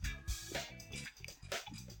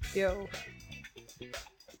Yo.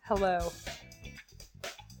 Hello.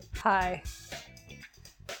 Hi.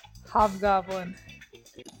 Hobgoblin.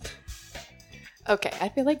 Okay, I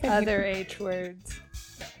feel like Other H words.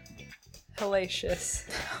 Hellacious,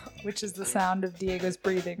 which is the sound of Diego's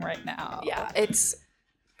breathing right now. Yeah, it's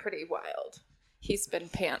pretty wild. He's been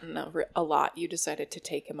panting a lot. You decided to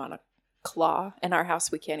take him on a claw. In our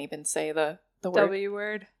house, we can't even say the word. W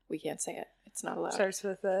word. We can't say it. It's not allowed. Starts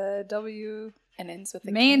with a W. And ends with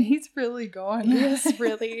a Man, K. he's really going. He is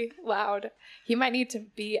really loud. He might need to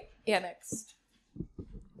be annexed.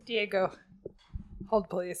 Diego, hold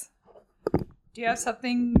please. Do you have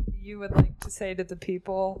something you would like to say to the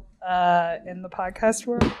people in the podcast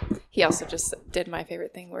world? He also just did my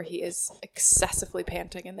favorite thing where he is excessively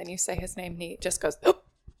panting and then you say his name and he just goes, oh.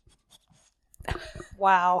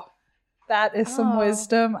 Wow. That is some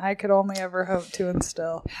wisdom I could only ever hope to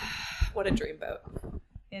instill. What a dreamboat.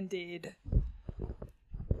 Indeed.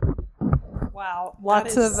 Wow.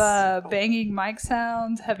 Lots of banging mic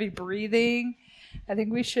sounds, heavy breathing. I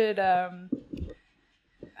think we should I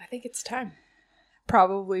think it's time.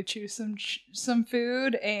 Probably chew some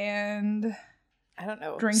food and I don't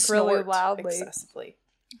know. Drink really loudly. Excessively.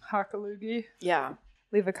 Hock a loogie. Yeah.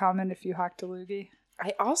 Leave a comment if you hocked a loogie.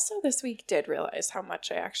 I also this week did realize how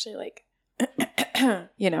much I actually like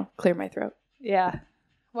clear my throat. Yeah.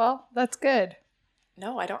 Well, that's good.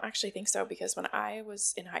 No, I don't actually think so because when I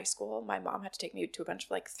was in high school, my mom had to take me to a bunch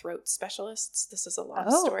of like throat specialists. This is a long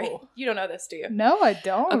story. You don't know this, do you? No, I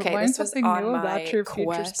don't. Okay, Learn this was something on new my about your future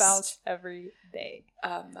quest. spouse every day.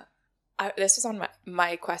 This was on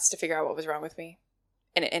my quest to figure out what was wrong with me,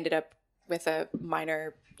 and it ended up with a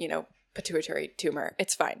minor, pituitary tumor.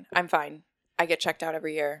 It's fine. I'm fine. I get checked out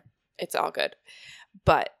every year. It's all good.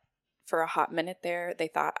 But for a hot minute there, they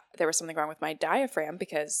thought there was something wrong with my diaphragm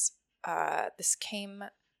because this came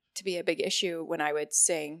to be a big issue when I would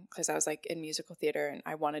sing because I was like in musical theater and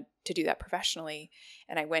I wanted to do that professionally.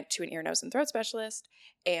 And I went to an ear, nose, and throat specialist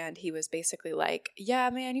and he was basically like, yeah,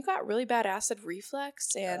 man, you got really bad acid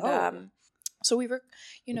reflux. And so we were,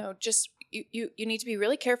 just you need to be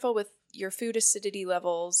really careful with your food acidity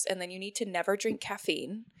levels and then you need to never drink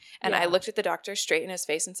caffeine. And I looked at the doctor straight in his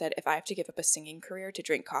face and said, if I have to give up a singing career to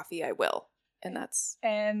drink coffee, I will. And that's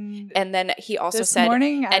and then he also this said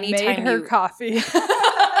morning I made her coffee.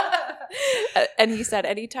 And he said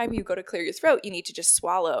anytime you go to clear your throat, you need to just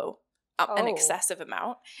swallow an excessive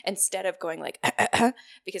amount instead of going like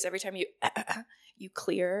because every time you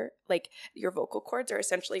clear, like your vocal cords are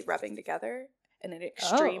essentially rubbing together at an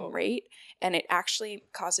extreme rate, and it actually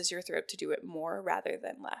causes your throat to do it more rather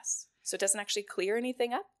than less. So it doesn't actually clear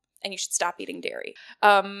anything up. And you should stop eating dairy.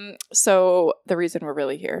 So the reason we're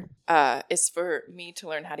really here is for me to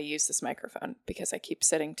learn how to use this microphone because I keep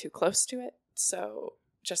sitting too close to it. So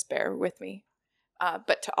just bear with me.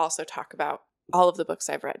 But to also talk about all of the books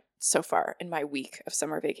I've read so far in my week of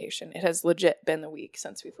summer vacation. It has legit been the week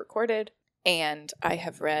since we've recorded. And I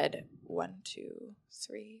have read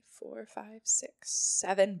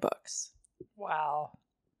 7 books. Wow.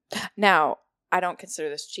 Now, I don't consider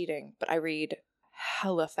this cheating, but I read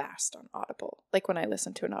hella fast on Audible, like when I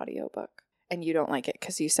listen to an audiobook, and you don't like it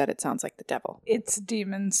because you said it sounds like the devil. It's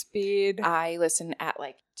demon speed. I listen at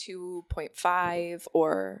like 2.5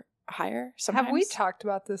 or higher sometimes. Have we talked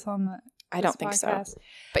about this on the I don't think so,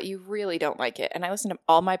 but you really don't like it, and I listen to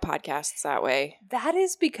all my podcasts that way. That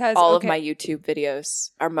is because all of my YouTube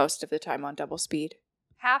videos are most of the time on double speed.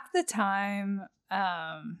 Half the time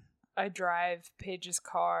I drive Paige's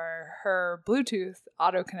car, her Bluetooth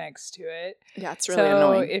auto connects to it. Yeah, it's really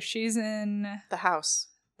annoying. So if she's in the house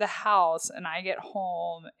and I get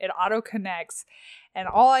home, it auto connects and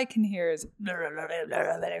all I can hear is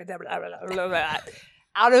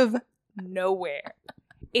out of nowhere.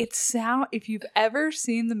 If you've ever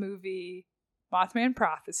seen the movie Mothman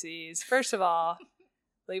Prophecies, first of all,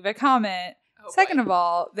 leave a comment. Second of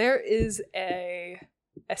all, there is a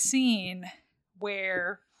scene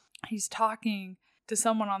where he's talking to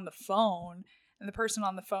someone on the phone and the person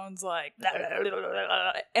on the phone's like,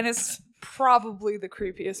 and it's probably the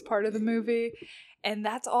creepiest part of the movie. And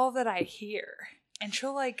that's all that I hear. And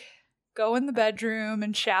she'll like go in the bedroom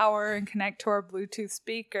and shower and connect to our Bluetooth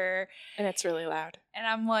speaker. And it's really loud. And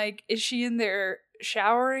I'm like, is she in there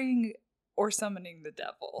showering or summoning the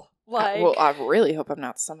devil? Like, well, I really hope I'm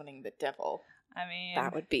not summoning the devil. I mean,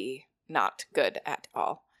 that would be not good at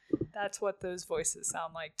all. That's what those voices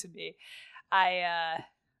sound like to me. I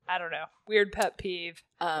don't know. Weird pet peeve.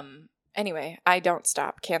 Anyway, I can't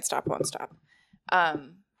stop, won't stop.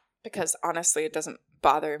 Because honestly, it doesn't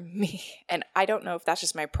bother me. And I don't know if that's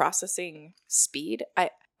just my processing speed. I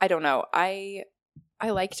don't know. I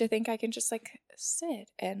like to think I can just like just sit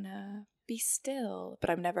and be still. But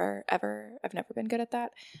I've never been good at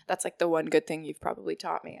that. That's like the one good thing you've probably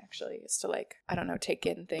taught me, actually, is to like, I don't know, take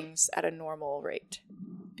in things at a normal rate.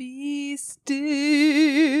 Be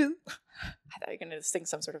still. I thought you were going to sing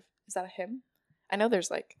some sort of, is that a hymn? I know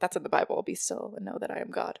there's like, that's in the Bible, be still and know that I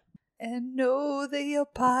am God. And know that your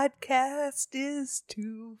podcast is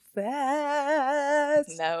too fast.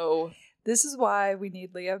 No. This is why we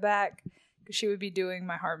need Leah back, because she would be doing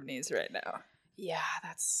my harmonies right now. Yeah,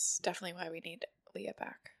 that's definitely why we need Leah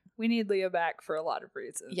back. We need Leah back for a lot of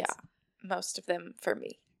reasons. Yeah, most of them for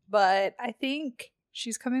me. But I think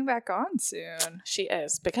she's coming back on soon. She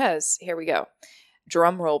is, because, here we go.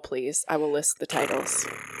 Drum roll, please. I will list the titles.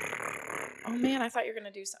 Oh, man, I thought you were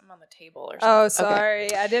going to do something on the table or something. Oh, sorry.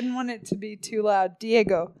 Okay. I didn't want it to be too loud.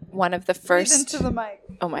 Diego. One of the first... Breathe into the mic.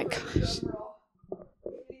 Oh, my gosh.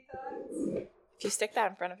 If you stick that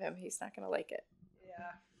in front of him, he's not going to like it.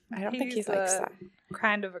 Yeah. I don't think he likes that.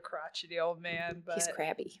 Kind of a crotchety old man, but... He's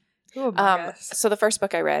crabby. Oh, my gosh. So the first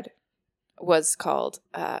book I read was called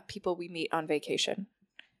People We Meet on Vacation.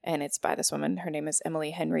 And it's by this woman. Her name is Emily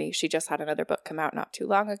Henry. She just had another book come out not too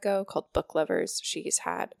long ago called Book Lovers. She's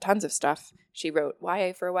had tons of stuff. She wrote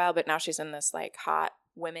YA for a while, but now she's in this like hot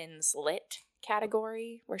women's lit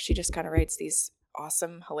category where she just kind of writes these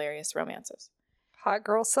awesome, hilarious romances. Hot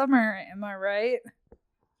girl summer, am I right?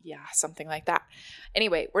 Yeah, something like that.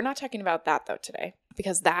 Anyway, we're not talking about that though today,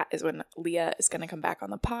 because that is when Leah is going to come back on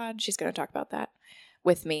the pod. She's going to talk about that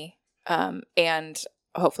with me. And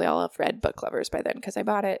hopefully I'll have read Book Lovers by then, because I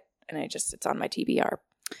bought it and it's on my TBR,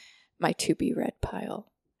 my to be read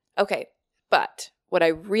pile. Okay, but what I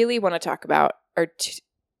really want to talk about are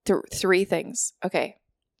three things. Okay,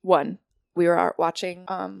 one, we were watching,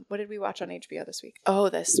 what did we watch on HBO this week? Oh,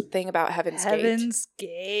 this thing about Heaven's Gate. Heaven's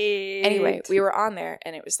Gate. Anyway, we were on there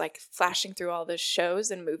and it was like flashing through all the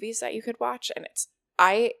shows and movies that you could watch, and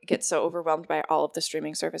I get so overwhelmed by all of the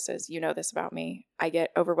streaming services. You know this about me. I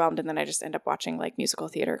get overwhelmed and then I just end up watching like musical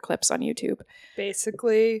theater clips on YouTube.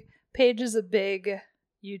 Basically, Paige is a big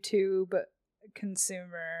YouTube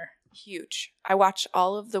consumer. Huge. I watch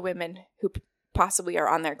all of the women who possibly are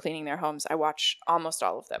on there cleaning their homes. I watch almost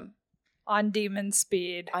all of them. On demon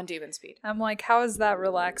speed. I'm like, how is that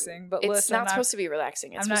relaxing? But it's not supposed to be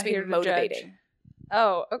relaxing. It's supposed to be motivating.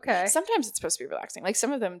 Oh, okay. Sometimes it's supposed to be relaxing. Like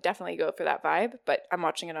some of them definitely go for that vibe, but I'm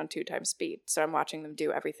watching it on 2x speed. So I'm watching them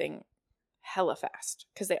do everything hella fast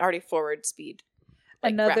because they already forward speed.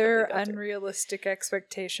 Like, another unrealistic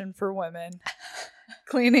expectation for women.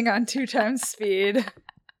 Cleaning on 2x speed.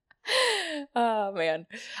 Oh, man.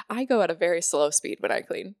 I go at a very slow speed when I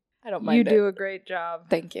clean. I don't mind it. You do a great job.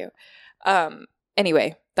 Thank you.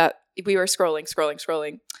 Anyway, that we were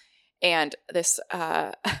scrolling, and this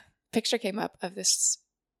picture came up of this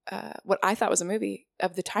what I thought was a movie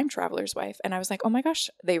of The Time Traveler's Wife, and I was like, oh my gosh,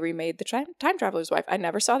 they remade The Time Traveler's Wife. I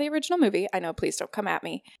never saw the original movie. I know, please don't come at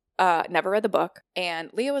me. Never read the book. And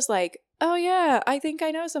Leah was like, oh yeah, I think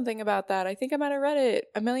I know something about that. I think I might have read it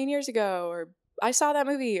a million years ago, or I saw that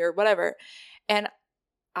movie, or whatever. And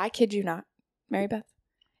I kid you not, Mary Beth,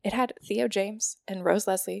 it had Theo James and Rose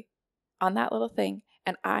Leslie on that little thing,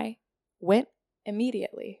 and I went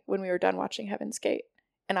immediately when we were done watching Heaven's Gate.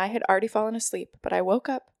 And I had already fallen asleep, but I woke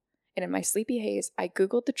up, and in my sleepy haze, I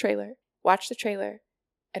Googled the trailer, watched the trailer,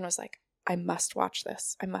 and was like, I must watch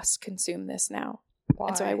this. I must consume this now. Why?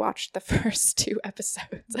 And so I watched the first 2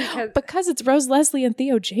 episodes. Because it's Rose Leslie and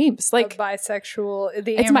Theo James. Like bisexual,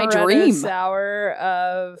 it's my dream. Sour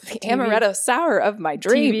of the amaretto sour of my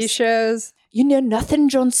dreams. TV shows. You know nothing,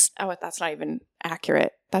 Jon. Oh, that's not even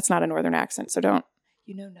accurate. That's not a northern accent, so don't.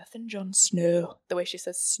 You know nothing, Jon Snow. The way she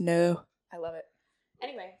says snow. I love it.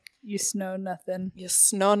 Anyway. You snow nothing. You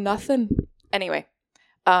snow nothing. Anyway.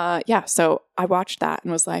 Yeah, so I watched that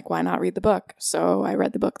and was like, why not read the book? So I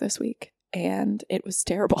read the book this week, and it was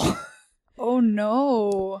terrible. Oh,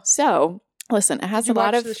 no. So, listen, it has a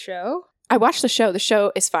lot of... the show? I watched the show. The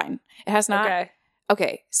show is fine. It has not...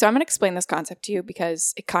 Okay, so I'm going to explain this concept to you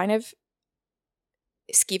because it kind of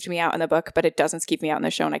skeeved me out in the book, but it doesn't skeeve me out in the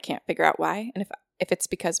show, and I can't figure out why. And if it's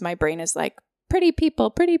because my brain is like, pretty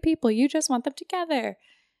people, you just want them together,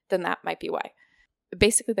 then that might be why.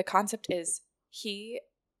 Basically, the concept is he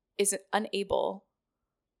is unable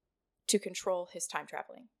to control his time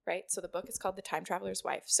traveling, right? So the book is called The Time Traveler's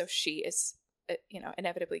Wife. So she is,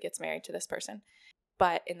 inevitably gets married to this person.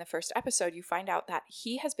 But in the first episode, you find out that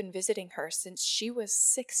he has been visiting her since she was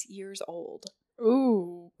 6 years old.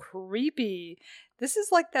 Ooh, creepy. This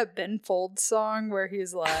is like that Ben Folds song where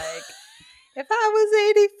he's like, if I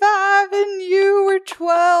was 85 and you were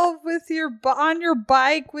 12 on your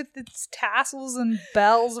bike with its tassels and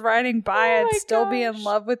bells riding by, I'd still be in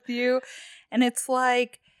love with you. And it's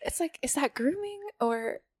like, is that grooming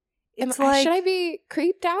or it's like, should I be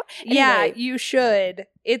creeped out? Yeah, Anyway, you should.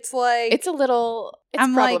 It's like, it's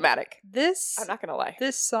problematic. Like, this, I'm not gonna lie.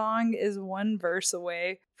 This song is one verse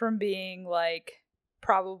away from being like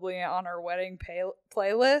probably on our wedding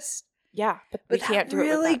playlist. Yeah, but we can't do it.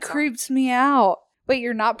 Really creeps me out. Wait,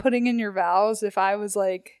 you're not putting in your vows if I was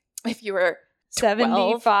like, if you were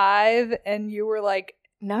 75 and you were like,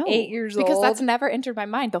 no, 8 years old? Because that's never entered my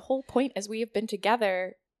mind. The whole point is we have been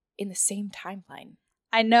together in the same timeline.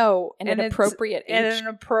 I know. And an appropriate age. At an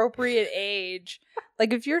appropriate age.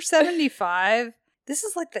 Like, if you're 75, this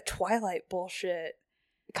is like the Twilight bullshit.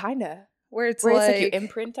 Kinda. Where it's like you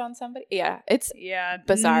imprint on somebody. Yeah. It's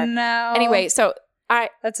bizarre. No. Anyway, so I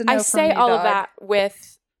say me, all dog. of that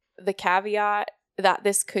with the caveat that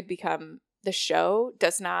this could become, the show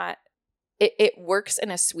does not, it works in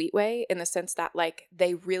a sweet way in the sense that like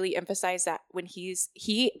they really emphasize that when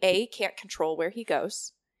he can't control where he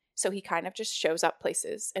goes. So he kind of just shows up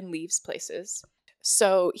places and leaves places.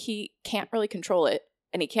 So he can't really control it,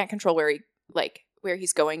 and he can't control where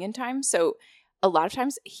he's going in time. So a lot of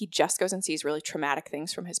times he just goes and sees really traumatic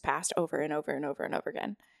things from his past over and over and over and over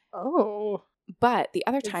again. Oh. But the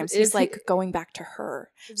other times he's like going back to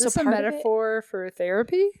her. Is this a metaphor for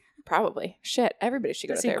therapy? Probably. Shit, everybody should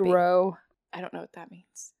go to therapy. Does he grow? I don't know what that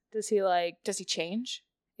means. Does he change?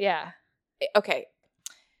 Yeah. Okay.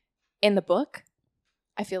 In the book,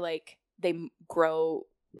 I feel like they grow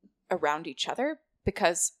around each other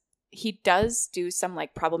because he does do some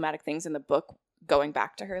like problematic things in the book going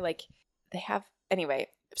back to her. Like they have, anyway,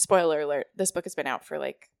 spoiler alert, this book has been out for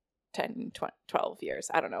like 10, 12 years.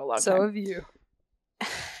 I don't know, a long time. So have you.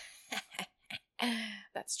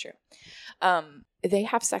 That's true. They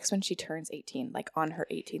have sex when she turns 18, like on her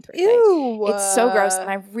 18th birthday. Ew. It's so gross, and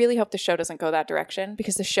I really hope the show doesn't go that direction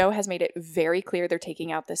because the show has made it very clear they're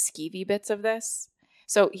taking out the skeevy bits of this.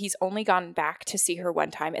 So he's only gone back to see her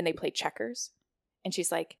one time, and they play checkers, and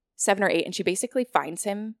she's like 7 or 8, and she basically finds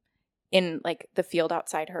him in like the field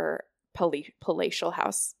outside her palatial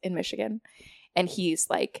house in Michigan, and he's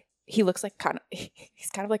like, he looks like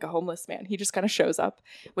he's kind of like a homeless man. He just kind of shows up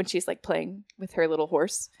when she's like playing with her little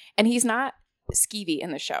horse. And he's not skeevy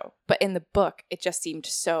in the show, but in the book, it just seemed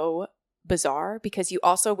so bizarre because you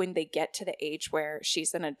also, when they get to the age where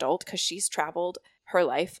she's an adult, because she's traveled her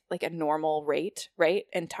life like a normal rate, right,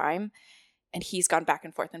 in time, and he's gone back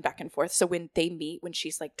and forth and back and forth. So when they meet when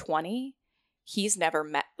she's like 20, he's never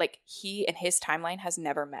met, like he in his timeline has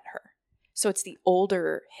never met her. So it's the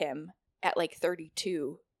older him at like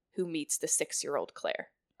 32 who meets the 6-year-old Claire.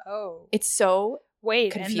 Oh. It's so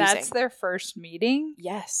confusing. And that's their first meeting?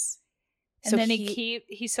 Yes. And so then he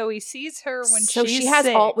sees her when so she's she has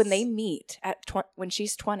 6. all when they meet at when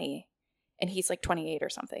she's 20 and he's like 28 or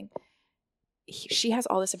something. She has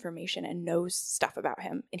all this information and knows stuff about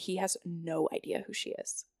him, and he has no idea who she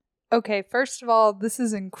is. Okay, first of all, this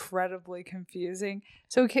is incredibly confusing.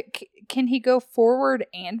 So can he go forward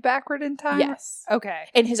and backward in time? Yes. Okay.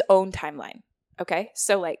 In his own timeline. Okay?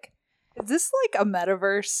 So like, is this like a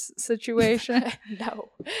metaverse situation?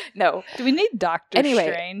 No. Do we need Doctor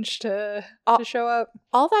Strange to show up?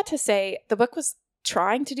 All that to say, the book was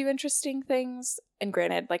trying to do interesting things. And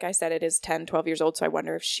granted, like I said, it is 10, 12 years old. So I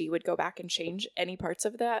wonder if she would go back and change any parts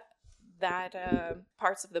of that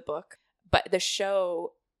parts of the book. But the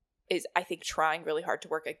show is, I think, trying really hard to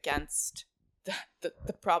work against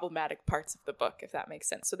the problematic parts of the book, if that makes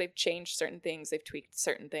sense. So they've changed certain things. They've tweaked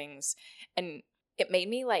certain things. And it made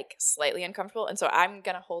me like slightly uncomfortable. And so I'm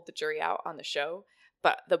going to hold the jury out on the show.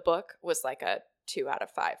 But the book was like a 2 out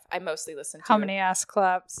of 5. I mostly listened to How many ass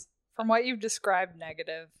claps? From what you've described,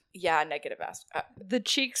 negative. Yeah, negative ass. The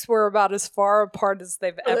cheeks were about as far apart as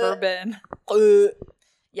they've ever been.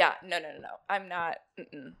 Yeah, no. I'm not.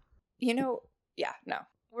 You know, yeah, no.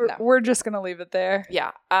 We're just going to leave it there.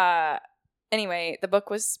 Yeah. Anyway, the book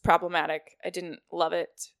was problematic. I didn't love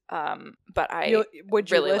it. But I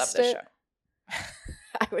really love the show.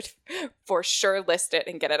 I would for sure list it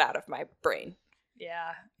and get it out of my brain.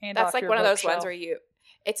 Yeah. And that's like one of those ones where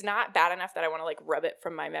it's not bad enough that I want to like rub it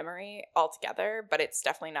from my memory altogether, but it's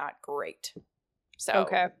definitely not great. So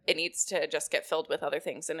it needs to just get filled with other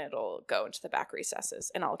things, and it'll go into the back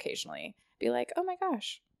recesses. And I'll occasionally be like, oh my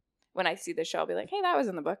gosh. When I see the show, I'll be like, hey, that was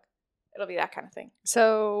in the book. It'll be that kind of thing.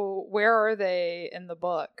 So where are they in the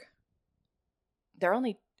book? They're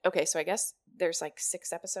only, okay, so I guess there's like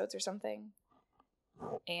 6 episodes or something.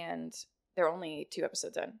 And they're only 2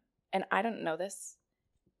 episodes in. And I didn't know this,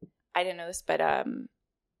 but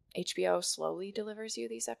HBO slowly delivers you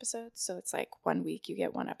these episodes. So it's like 1 week you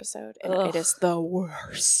get 1 episode. And it is the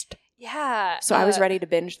worst. Yeah. So I was ready to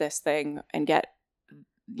binge this thing and get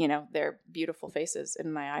their beautiful faces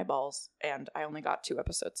in my eyeballs, and I only got 2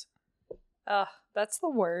 episodes. Ugh, that's the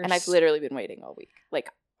worst. And I've literally been waiting all week, like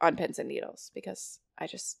on pins and needles, because I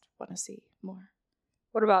just want to see more.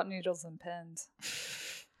 What about needles and pins?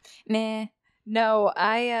 Nah. No,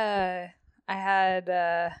 I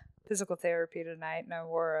had physical therapy tonight, and I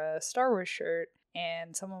wore a Star Wars shirt,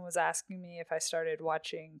 and someone was asking me if I started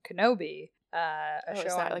watching Kenobi. A show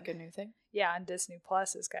is that on, like a new thing? Yeah, on Disney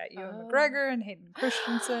Plus. It's got Ewan McGregor and Hayden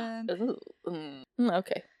Christensen.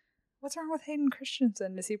 Okay. What's wrong with Hayden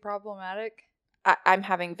Christensen? Is he problematic? I'm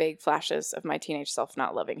having vague flashes of my teenage self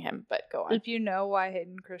not loving him, but go on. If you know why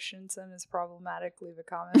Hayden Christensen is problematic, leave a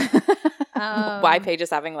comment. Why Paige is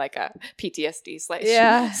having like a PTSD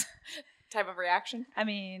type of reaction? I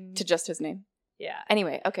mean, to just his name. Yeah.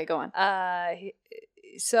 Anyway, okay, go on.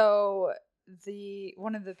 So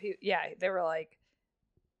one of the people, they were like,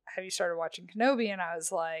 "Have you started watching Kenobi?" And I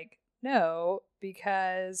was like, "No,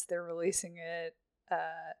 because they're releasing it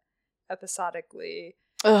episodically."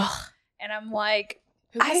 Ugh. And I'm like,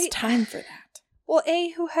 who has time for that? Well, A,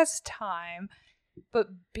 who has time? But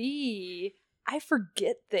B, I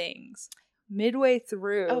forget things midway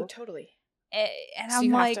through. Oh, totally. And so I'm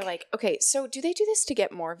you like, have to okay, so do they do this to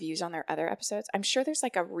get more views on their other episodes? I'm sure there's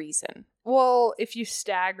like a reason. Well, if you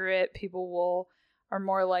stagger it, people are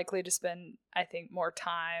more likely to spend, I think, more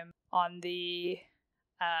time on the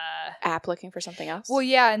app looking for something else. Well,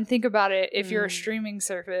 yeah, and think about it. If you're a streaming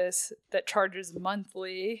service that charges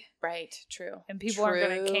monthly, right? True. And people aren't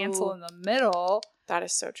going to cancel in the middle. That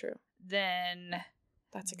is so true. Then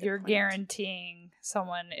that's a good you're point. Guaranteeing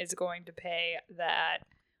someone is going to pay that.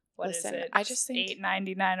 Listen, is it? I just think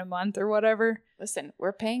 $8.99 a month or whatever. Listen,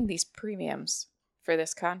 we're paying these premiums for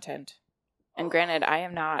this content, and granted, I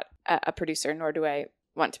am not a producer, nor do I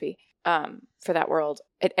want to be. For that world,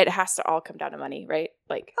 it has to all come down to money, right?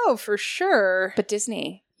 Like, oh, for sure. But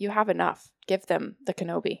Disney, you have enough. Give them the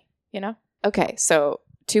Kenobi, Okay, so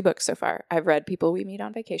 2 books so far. I've read People We Meet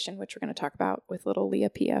on Vacation, which we're going to talk about with little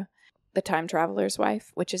Leah Pia. The Time Traveler's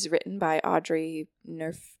Wife, which is written by Audrey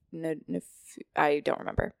Nerf, I don't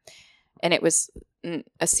remember. And it was a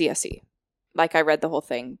CSE. Like, I read the whole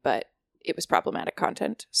thing, but it was problematic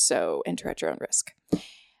content, so enter at your own risk.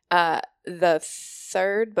 The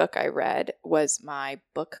 3rd book I read was my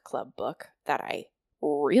book club book that I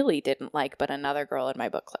really didn't like, but another girl in my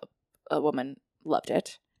book club, a woman, loved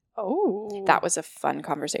it. Oh. That was a fun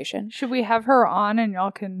conversation. Should we have her on and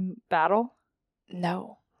y'all can battle?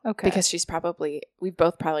 No. Okay. Because we've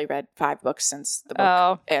both probably read 5 books since the book.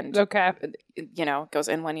 Oh, and, okay. Goes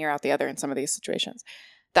in one ear out the other in some of these situations.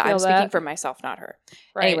 I'm speaking for myself, not her.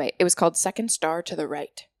 Right. Anyway, it was called Second Star to the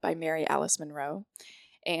Right by Mary Alice Monroe.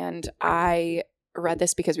 And I read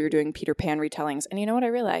this because we were doing Peter Pan retellings. And you know what I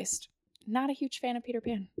realized? Not a huge fan of Peter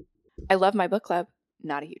Pan. I love my book club.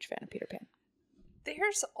 Not a huge fan of Peter Pan.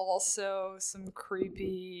 There's also some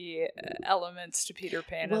creepy elements to Peter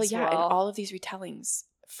Pan as well. Well, yeah, and all of these retellings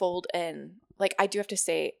fold in. Like, I do have to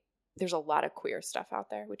say, there's a lot of queer stuff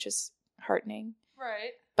out there, which is heartening.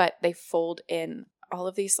 Right. But they fold in all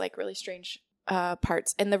of these, like, really strange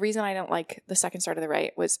parts. And the reason I don't like the Second Star to the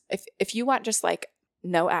Right was if you want just, like,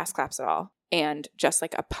 no ass claps at all and just,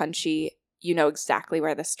 like, a punchy, exactly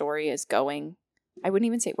where the story is going. I wouldn't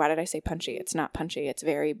even say, why did I say punchy? It's not punchy. It's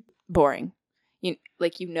very boring.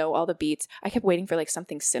 All the beats. I kept waiting for, like,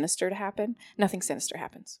 something sinister to happen. Nothing sinister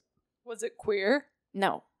happens. Was it queer?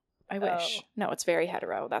 No. I wish. No, it's very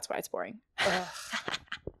hetero. That's why it's boring.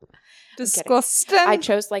 Disgusting. I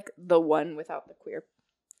chose, like, the one without the queer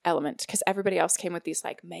element because everybody else came with these,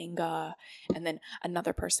 like, manga, and then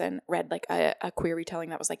another person read, like, a queer retelling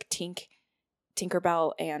that was, like,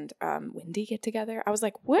 Tinkerbell and Wendy get together. I was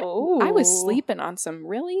like, what? Oh. I was sleeping on some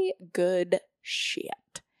really good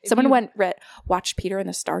shit. Someone watched Peter and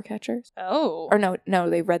the Starcatchers. Oh. Or no,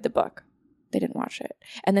 they read the book. They didn't watch it.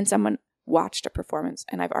 And then someone watched a performance,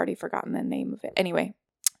 and I've already forgotten the name of it. Anyway,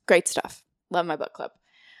 great stuff. Love my book club.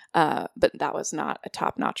 But that was not a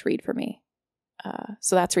top-notch read for me.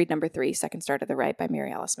 So that's read number 3, Second Star to the Right by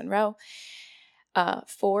Mary Alice Monroe.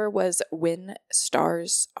 4 was When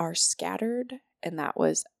Stars Are Scattered, and that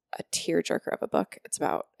was a tearjerker of a book. It's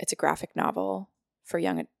a graphic novel for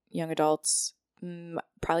young adults,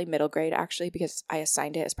 probably middle grade actually, because we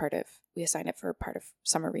assigned it for part of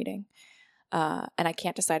summer reading. And I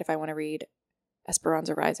can't decide if I want to read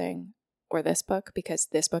Esperanza Rising or this book, because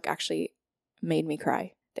this book actually made me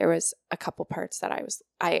cry. There was a couple parts that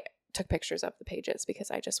I took pictures of the pages because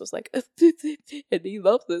I just was like, and he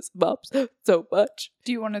loves this mom so much.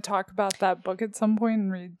 Do you want to talk about that book at some point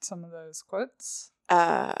and read some of those quotes?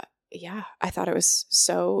 yeah, I thought it was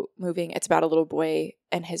so moving. It's about a little boy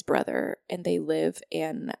and his brother, and they live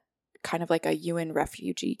in kind of like a UN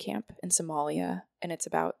refugee camp in Somalia, and it's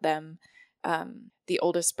about them. The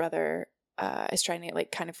oldest brother is trying to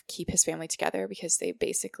like kind of keep his family together because they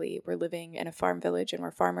basically were living in a farm village and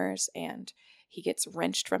were farmers, and he gets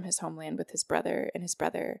wrenched from his homeland with his brother, and his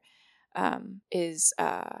brother is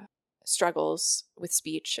struggles with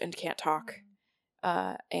speech and can't talk,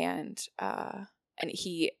 and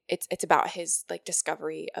it's about his like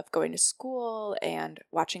discovery of going to school and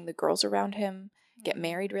watching the girls around him get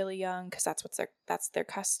married really young because that's their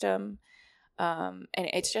custom. And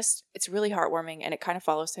it's really heartwarming, and it kind of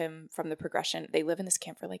follows him from the progression. They live in this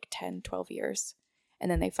camp for like 10, 12 years.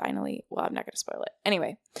 And then they finally, well, I'm not going to spoil it.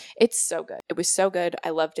 Anyway, it's so good. It was so good. I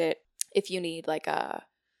loved it. If you need like a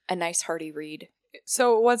nice hearty read.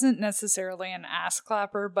 So it wasn't necessarily an ass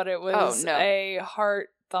clapper, but it was a heart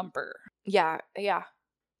thumper. Yeah.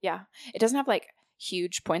 It doesn't have like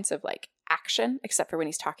huge points of like action, except for when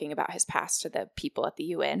he's talking about his past to the people at the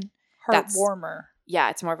UN. Heartwarmer. Yeah,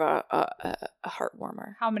 it's more of a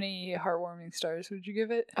heartwarmer. How many heartwarming stars would you give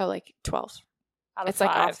it? Oh, like 12. Out of it's 5.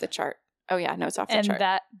 like off the chart. Oh yeah, no, it's off the chart.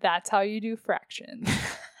 And that's how you do fractions.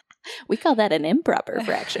 We call that an improper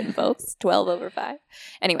fraction, folks. 12 over 5.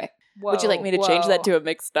 Anyway, would you like me to change that to a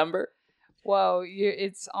mixed number? Whoa,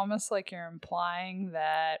 it's almost like you're implying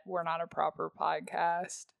that we're not a proper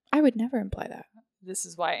podcast. I would never imply that. This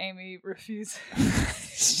is why Amy refuses.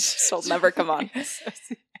 She'll never come on.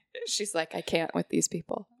 She's like, I can't with these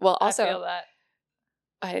people. Well, also, I feel that.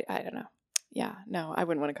 I don't know. Yeah, no, I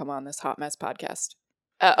wouldn't want to come on this hot mess podcast.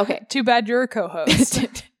 Okay. Too bad you're a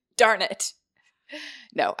co-host. Darn it.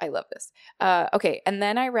 No, I love this. Okay, and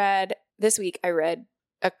then this week I read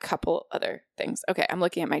a couple other things. Okay, I'm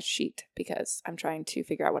looking at my sheet because I'm trying to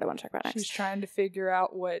figure out what I want to talk about next. She's trying to figure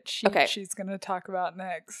out what she's going to talk about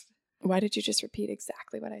next. Why did you just repeat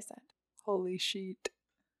exactly what I said? Holy sheet.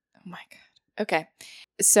 Oh my God. Okay.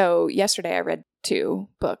 So yesterday I read 2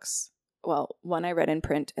 books. Well, one I read in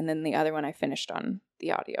print, and then the other one I finished on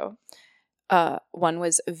the audio. One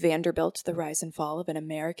was Vanderbilt, The Rise and Fall of an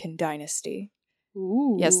American Dynasty.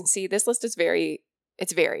 Ooh. Yes. See, this list is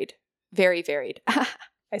it's varied. Very varied.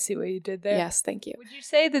 I see what you did there. Yes, thank you. Would you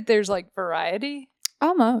say that there's like variety?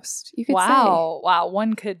 Almost. You could say. Wow.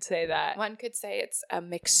 One could say that. One could say it's a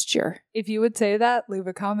mixture. If you would say that, leave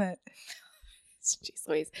a comment. Jeez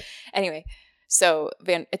Louise. Anyway, so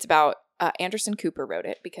it's about Anderson Cooper wrote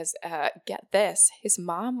it because, get this, his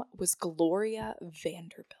mom was Gloria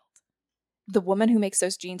Vanderbilt, the woman who makes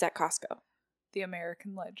those jeans at Costco. The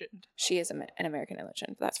American legend. She is an American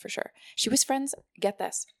legend, that's for sure. She was friends, get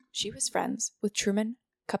this, she was friends with Truman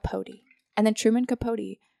Capote. And then Truman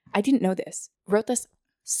Capote, I didn't know this, wrote this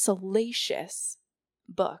salacious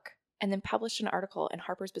book and then published an article in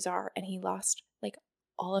Harper's Bazaar, and he lost like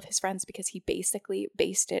all of his friends because he basically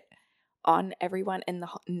based it on everyone in the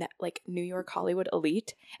like New York Hollywood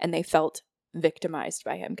elite, and they felt victimized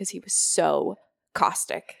by him because he was so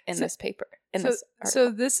caustic in this paper. This article.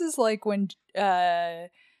 So this is like when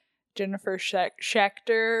Jennifer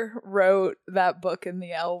Schechter wrote that book in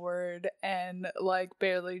the L Word and like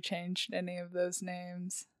barely changed any of those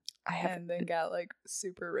names. And then got like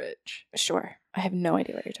super rich. Sure. I have no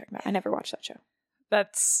idea what you're talking about. I never watched that show.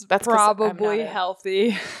 That's probably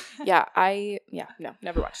healthy. No,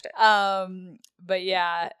 never watched it. But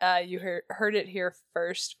yeah, you heard it here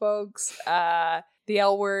first, folks. The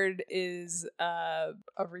L Word is a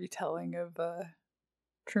retelling of a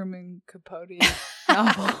Truman Capote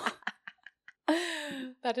novel.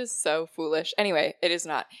 That is so foolish. Anyway, it is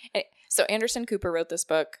not. So Anderson Cooper wrote this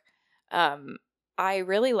book. I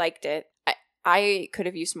really liked it. I could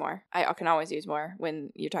have used more. I can always use more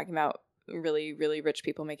when you're talking about really, really rich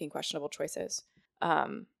people making questionable choices.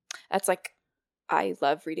 That's like, I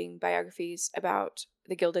love reading biographies about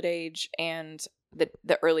the Gilded Age and the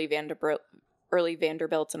early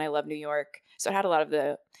Vanderbilts, and I love New York. So it had a lot of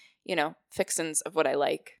the, fixins of what I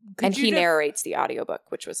like. And he narrates the audiobook,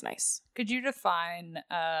 which was nice. Could you define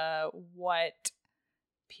what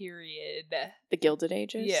period the Gilded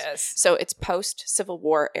Age is? Yes. So it's post-Civil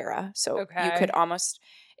War era. So you could almost,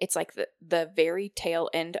 it's like the very tail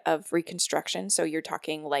end of Reconstruction. So you're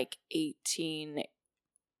talking like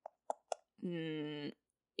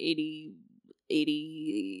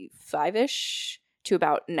 1885-ish to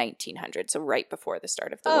about 1900. So right before the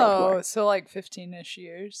start of the World War. Oh, so like 15-ish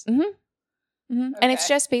years. Mm-hmm. Mm-hmm. Okay. And it's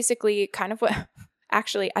just basically kind of what...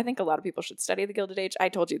 Actually, I think a lot of people should study the Gilded Age. I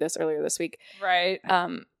told you this earlier this week. Right.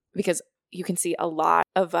 Because you can see a lot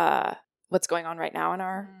of what's going on right now in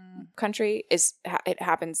our country it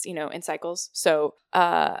happens, in cycles. So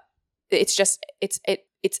it's just,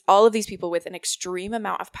 it's all of these people with an extreme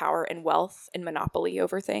amount of power and wealth and monopoly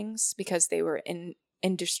over things because they were in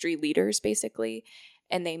industry leaders basically,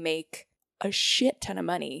 and they make a shit ton of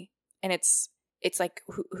money. And it's like,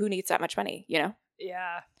 who needs that much money, you know?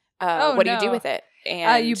 Yeah. What do you do with it?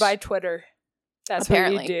 And you buy Twitter. That's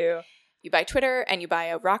apparently what you do. You buy Twitter and you buy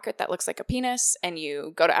a rocket that looks like a penis and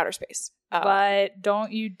you go to outer space. But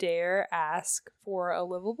don't you dare ask for a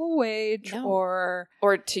livable wage or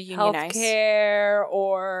to unionize. Healthcare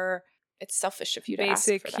or it's selfish of you to ask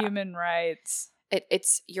basic for that. human rights.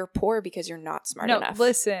 It's you're poor because you're not smart enough. No,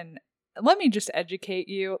 listen. Let me just educate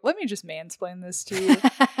you. Let me just mansplain this to you.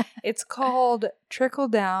 It's called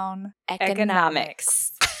trickle-down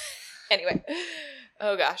economics. Anyway.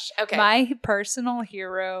 Oh, gosh. Okay. My personal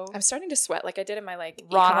hero. I'm starting to sweat like I did in my, like,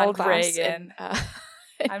 Ronald econ Reagan.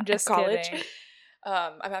 In I'm just college. kidding.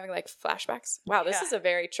 I'm having, like, flashbacks. Wow, this is a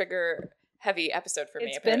very trigger-heavy episode for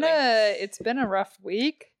me, It's been a rough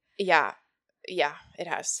week. Yeah. Yeah, it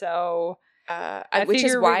has. So... which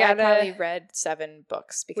is why I probably read 7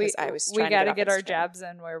 books because I was trying to we gotta get our jabs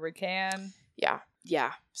in where we can.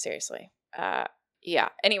 Yeah, seriously. Yeah.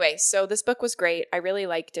 Anyway, so this book was great. I really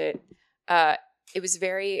liked it. It was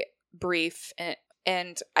very brief,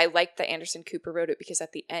 and I liked that Anderson Cooper wrote it because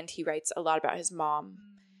at the end he writes a lot about his mom,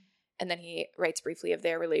 and then he writes briefly of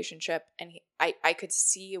their relationship. And I could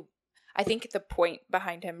see, I think the point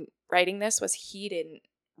behind him writing this was he didn't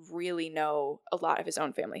really know a lot of his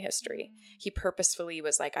own family history. He purposefully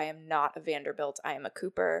was like, I am not a Vanderbilt, I am a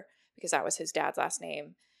Cooper, because that was his dad's last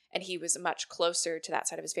name. And he was much closer to that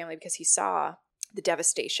side of his family because he saw the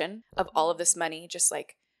devastation of all of this money just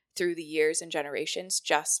like through the years and generations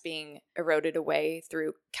just being eroded away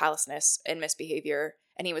through callousness and misbehavior.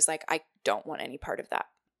 And he was like, I don't want any part of that.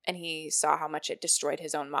 And he saw how much it destroyed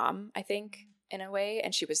his own mom, I think, in a way.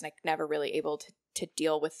 And she was like never really able to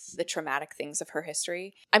deal with the traumatic things of her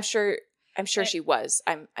history. I'm sure she was.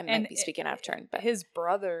 I might be speaking out of turn, but his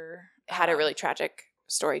brother had a really tragic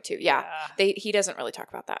story too. Yeah. He doesn't really talk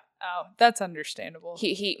about that. Oh, that's understandable.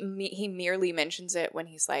 He merely mentions it when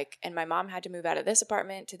he's like, and my mom had to move out of this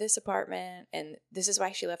apartment to this apartment, and this is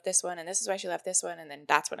why she left this one, and this is why she left this one, and then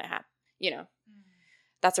that's when it happened. You know,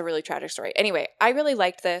 that's a really tragic story. Anyway, I really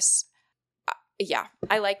liked this. Yeah,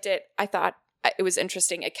 I liked it. I thought it was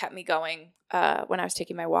interesting. It kept me going when I was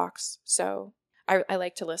taking my walks. So I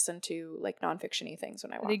like to listen to like nonfiction-y things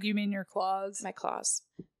when I walk. I think you mean your claws. My claws.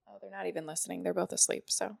 Oh, they're not even listening. They're both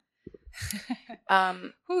asleep. So,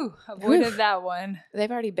 avoided that one.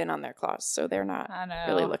 They've already been on their claws, so they're not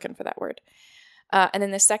really looking for that word. And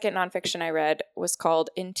then the second nonfiction I read was called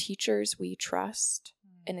 "In Teachers We Trust,"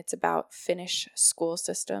 and it's about Finnish school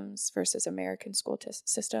systems versus American school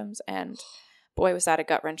systems. And boy, was that a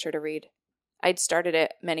gut wrencher to read. I'd started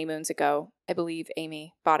it many moons ago. I believe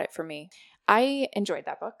Amy bought it for me. I enjoyed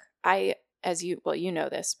that book. You know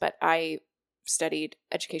this, but I studied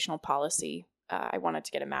educational policy. I wanted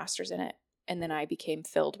to get a master's in it. And then I became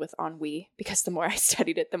filled with ennui because the more I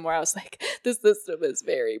studied it, the more I was like, this system is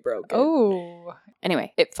very broken. Oh.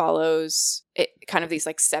 Anyway, it follows kind of these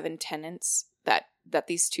like 7 tenets that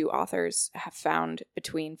these two authors have found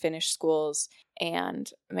between Finnish schools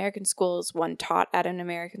and American schools. One taught at an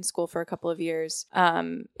American school for a couple of years,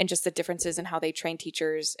 and just the differences in how they train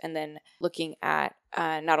teachers, and then looking at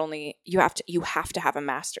not only you have to have a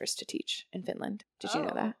master's to teach in Finland. Did you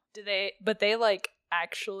know that? But they like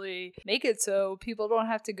actually make it so people don't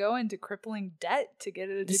have to go into crippling debt to get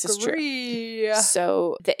a This degree. Is true.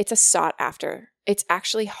 So it's a sought after. It's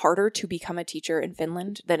actually harder to become a teacher in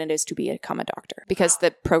Finland than it is to become a doctor because the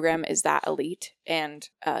program is that elite and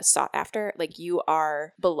sought after. Like you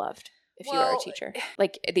are beloved if you are a teacher.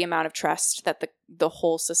 Like the amount of trust that the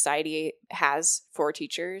whole society has for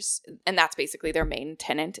teachers. And that's basically their main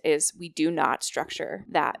tenet is we do not structure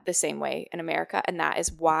that the same way in America. And that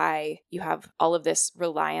is why you have all of this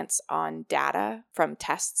reliance on data from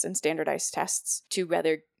tests and standardized tests to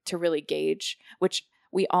really gauge, which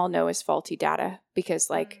we all know is faulty data because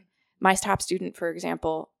like my top student, for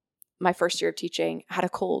example, my first year of teaching had a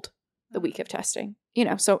cold the week of testing, you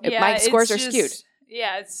know, so my scores are skewed.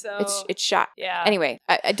 Yeah, it's shot. Yeah. Anyway,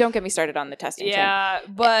 I don't get me started on the testing. Yeah,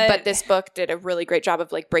 thing. but this book did a really great job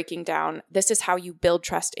of like breaking down. This is how you build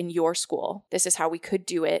trust in your school. This is how we could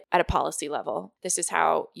do it at a policy level. This is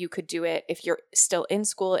how you could do it if you're still in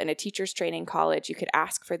school in a teacher's training college. You could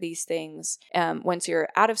ask for these things. Once you're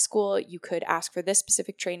out of school, you could ask for this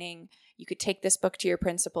specific training. You could take this book to your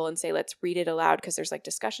principal and say, let's read it aloud because there's like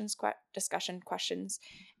discussion questions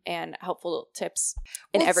and helpful tips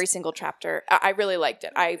in every single chapter. I really liked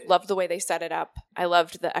it. I loved the way they set it up. I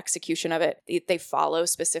loved the execution of it. They follow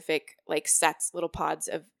specific like sets, little pods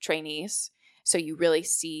of trainees. So you really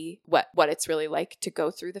see what it's really like to go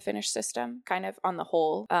through the Finnish system kind of on the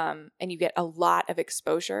whole. And you get a lot of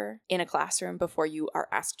exposure in a classroom before you are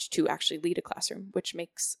asked to actually lead a classroom, which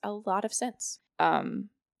makes a lot of sense.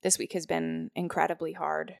 This week has been incredibly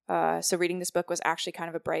hard. So reading this book was actually kind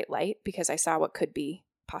of a bright light because I saw what could be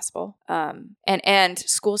possible. And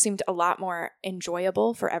school seemed a lot more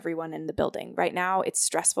enjoyable for everyone in the building. Right now, it's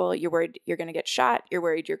stressful. You're worried you're going to get shot. You're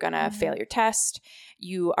worried you're going to fail your test.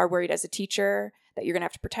 You are worried as a teacher that you're going to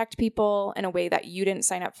have to protect people in a way that you didn't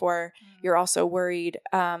sign up for. You're also worried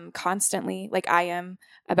constantly, like I am,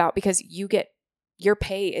 about because your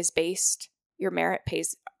pay is based, your merit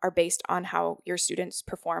pays are based on how your students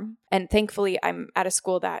perform. And thankfully, I'm at a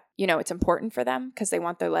school that, it's important for them because they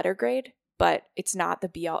want their letter grade. But it's not the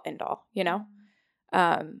be all end all,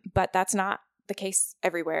 but that's not the case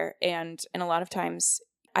everywhere. And a lot of times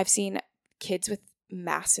I've seen kids with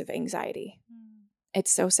massive anxiety. It's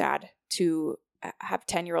so sad to have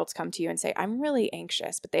 10-year-olds come to you and say, I'm really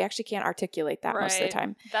anxious, but they actually can't articulate that most of the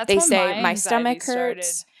time. They say, my stomach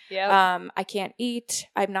hurts. Yep. I can't eat.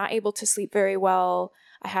 I'm not able to sleep very well.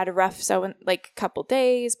 I had a rough couple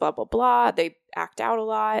days, blah, blah, blah. They act out a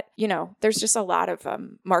lot. There's just a lot of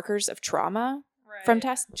markers of trauma from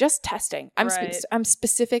just testing. I'm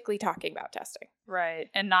specifically talking about testing. Right.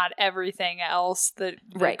 And not everything else that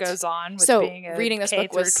goes on with being a reading this K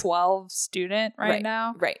book through 12 student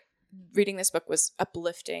now. Right. Reading this book was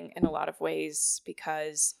uplifting in a lot of ways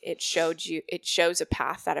because it shows a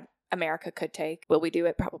path that America could take. Will we do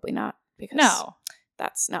it? Probably not. Because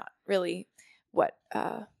that's not really what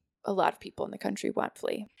a lot of people in the country want.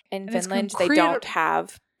 In Finland, they don't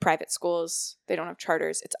have private schools. They don't have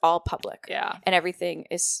charters. It's all public. Yeah. And everything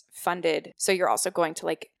is funded. So you're also going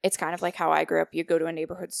to it's kind of like how I grew up. You go to a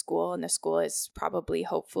neighborhood school and the school is probably,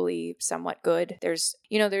 hopefully somewhat good. There's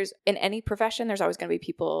in any profession, there's always going to be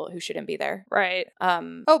people who shouldn't be there. Right.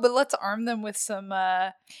 But let's arm them with some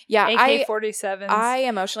AK-47s. I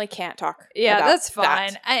emotionally can't talk. Yeah, about that's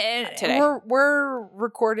fine. Today. We're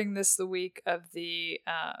recording this the week of the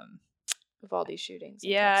of all these shootings.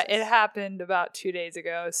 Yeah, it happened about 2 days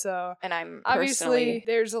ago. So, and I'm obviously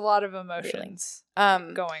there's a lot of emotions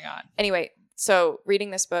going on. Anyway, so reading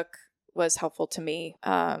this book was helpful to me,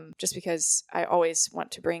 just because I always want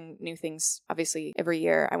to bring new things. Obviously, every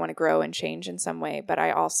year I want to grow and change in some way, but I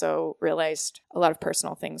also realized a lot of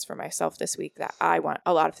personal things for myself this week that I want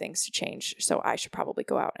a lot of things to change. So I should probably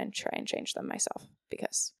go out and try and change them myself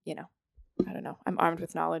because, I don't know. I'm armed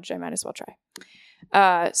with knowledge. I might as well try.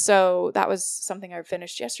 So that was something I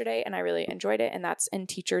finished yesterday and I really enjoyed it. And that's In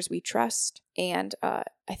Teachers We Trust. And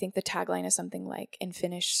I think the tagline is something like in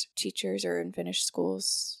Finnish teachers or in Finnish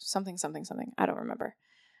schools, something. I don't remember.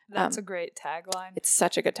 That's a great tagline. It's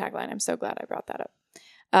such a good tagline. I'm so glad I brought that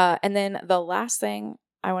up. And then the last thing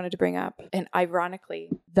I wanted to bring up, and ironically,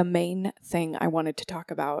 the main thing I wanted to talk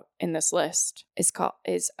about in this list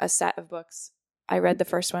is a set of books. I read the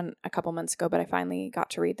first one a couple months ago, but I finally got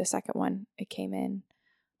to read the second one. It came in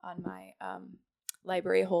on my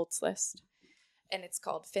library holds list, and it's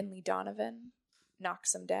called Finlay, Donovan, Knock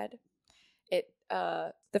Some Dead.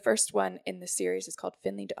 The first one in the series is called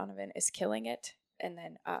Finlay, Donovan is Killing It, and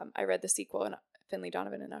then I read the sequel, Finlay,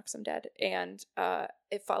 Donovan, and Knock Some Dead, and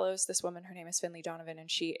it follows this woman. Her name is Finlay Donovan,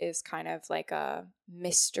 and she is kind of like a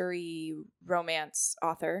mystery romance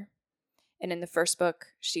author. And in the first book,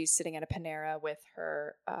 she's sitting at a Panera with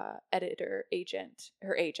her agent,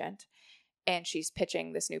 and she's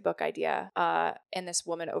pitching this new book idea. And this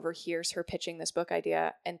woman overhears her pitching this book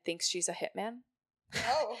idea and thinks she's a hitman.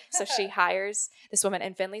 Oh. So she hires this woman,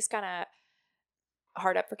 and Finley's kind of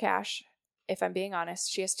hard up for cash, if I'm being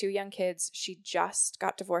honest. She has 2 young kids. She just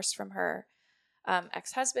got divorced from her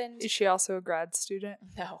ex-husband. Is she also a grad student?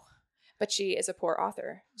 No. But she is a poor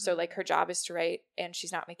author. So her job is to write, and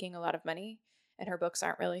she's not making a lot of money, and her books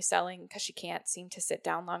aren't really selling because she can't seem to sit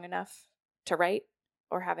down long enough to write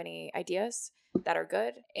or have any ideas that are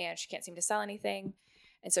good, and she can't seem to sell anything.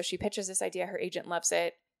 And so she pitches this idea. Her agent loves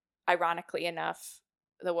it. Ironically enough,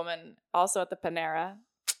 the woman also at the Panera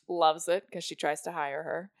loves it because she tries to hire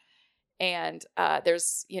her. And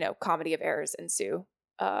there's, comedy of errors ensue.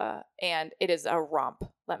 And it is a romp,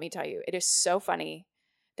 let me tell you. It is so funny.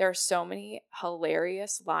 There are so many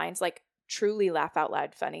hilarious lines, truly laugh out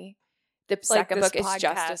loud funny. The second book is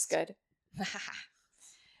just as good.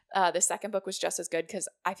 The second book was just as good because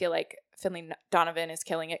I feel like Finlay Donovan is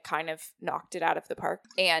Killing It kind of knocked it out of the park.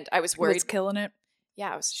 And I was worried. Was killing it?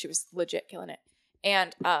 Yeah, she was legit killing it.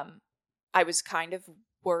 And I was kind of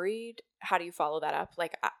worried. How do you follow that up?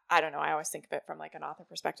 Like, I don't know. I always think of it from like an author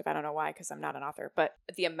perspective. I don't know why, because I'm not an author, but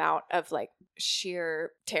the amount of like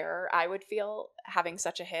sheer terror I would feel having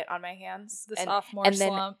such a hit on my hands. The sophomore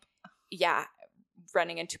slump. Yeah,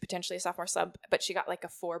 running into potentially a sophomore slump. But she got like a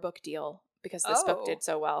 4-book deal because this book did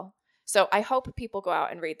so well. So I hope people go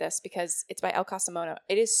out and read this because it's by El Casamono.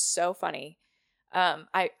 It is so funny.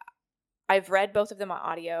 I've read both of them on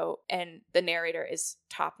audio, and the narrator is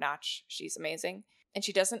top notch. She's amazing. And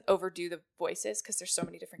she doesn't overdo the voices because there's so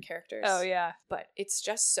many different characters. Oh, yeah. But it's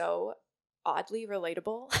just so oddly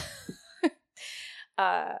relatable.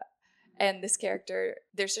 And this character,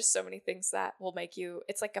 there's just so many things that will make you,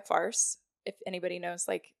 it's like a farce. If anybody knows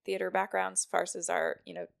like theater backgrounds, farces are,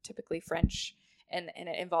 typically French, and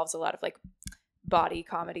it involves a lot of like body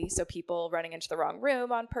comedy. So people running into the wrong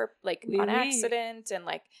room on accident, and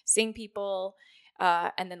like seeing people,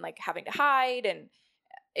 and then like having to hide, and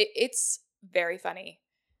it's very funny.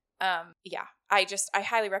 I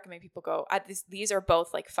highly recommend people go. These are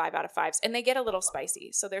both like 5 out of 5s, and they get a little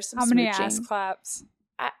spicy. So there's some How many smooching. ass claps?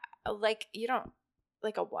 You don't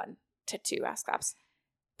like a 1 to 2 ass claps,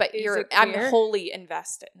 but I'm wholly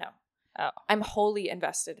invested. No. Oh. I'm wholly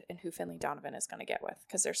invested in who Finlay Donovan is going to get with,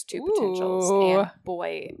 because there's 2 potentials, and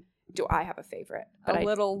boy, do I have a favorite. But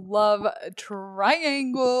little love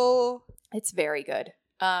triangle. It's very good.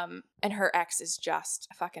 And her ex is just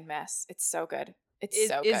a fucking mess. It's so good.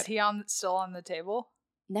 So good. Is he still on the table?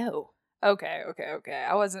 No. Okay.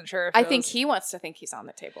 I wasn't sure. I think he wants to think he's on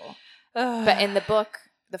the table. But in the book,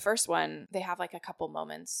 the first one, they have like a couple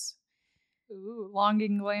moments. Ooh,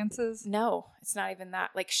 longing glances? No, it's not even that.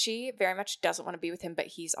 Like, she very much doesn't want to be with him, but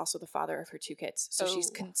he's also the father of her 2 kids. So she's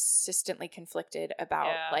consistently conflicted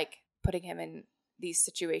about like putting him in these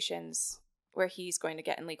situations where he's going to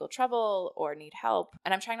get in legal trouble or need help.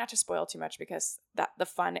 And I'm trying not to spoil too much, because the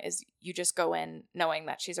fun is you just go in knowing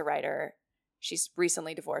that she's a writer. She's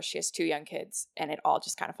recently divorced. She has 2 young kids, and it all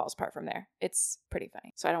just kind of falls apart from there. It's pretty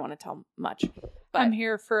funny. So I don't want to tell much. But I'm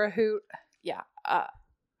here for a hoot. Yeah.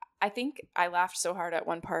 I think I laughed so hard at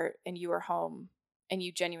one part, and you were home, and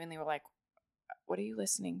you genuinely were like, what are you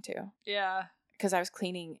listening to? Yeah. Because I was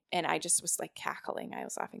cleaning, and I just was like cackling. I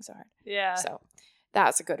was laughing so hard. Yeah. So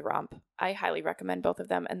that's a good romp. I highly recommend both of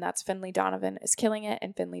them. And that's Finlay Donovan is Killing It,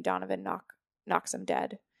 and Finlay Donovan Knocks Him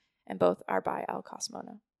Dead. And both are by El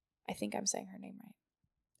Casamono. I think I'm saying her name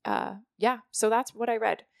right. Yeah. So that's what I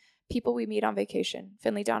read. People we meet on vacation.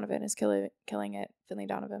 Finlay Donovan is killing it. Finlay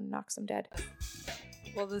Donovan Knocks Him Dead.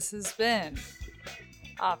 Well, this has been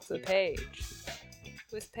Off the Page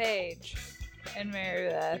with Paige and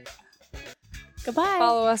Marybeth. Goodbye.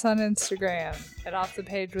 Follow us on Instagram at Off the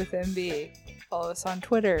Page with MB. Follow us on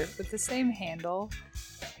Twitter with the same handle,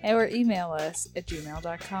 or email us at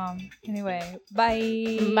gmail.com. Anyway,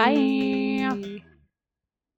 bye. Bye.